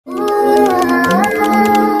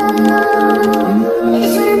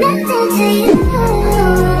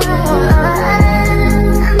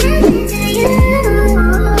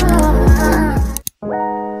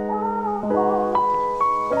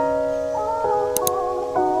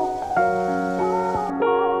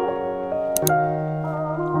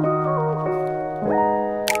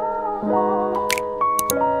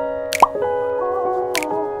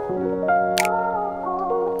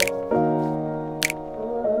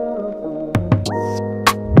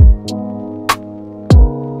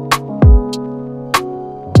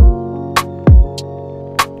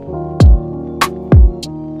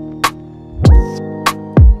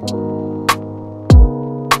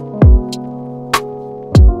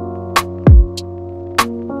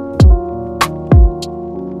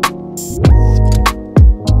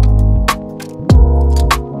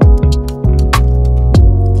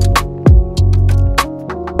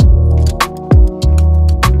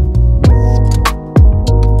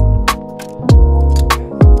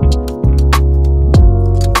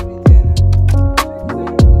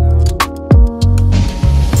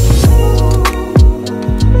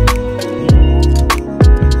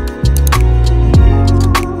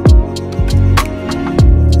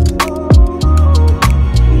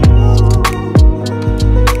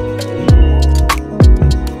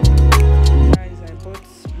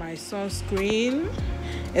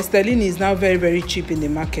sterling is now very, very cheap in the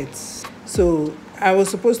market. So I was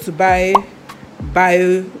supposed to buy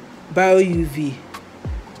bio UV,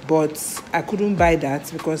 but I couldn't buy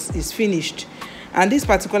that because it's finished. And this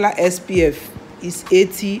particular SPF is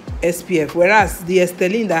 80 SPF, whereas the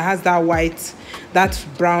sterling that has that white, that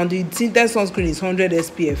brown, the tinted sunscreen is 100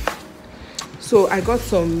 SPF. So I got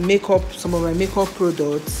some of my makeup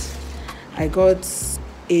products. I got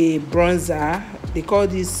a bronzer. They call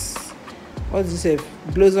this, what is this?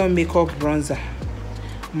 Blossom makeup bronzer,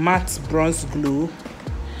 matte bronze glow.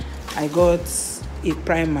 I got a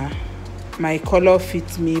primer, my Color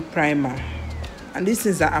Fit Me primer, and these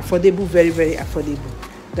things are affordable, very, very affordable.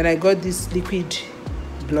 Then I got this liquid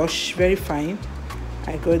blush, very fine.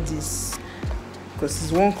 I got this because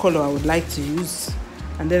it's one color I would like to use.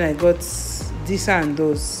 And then I got this and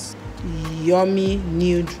those Yummy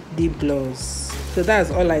Nude lip gloss. So that's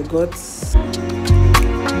all I got.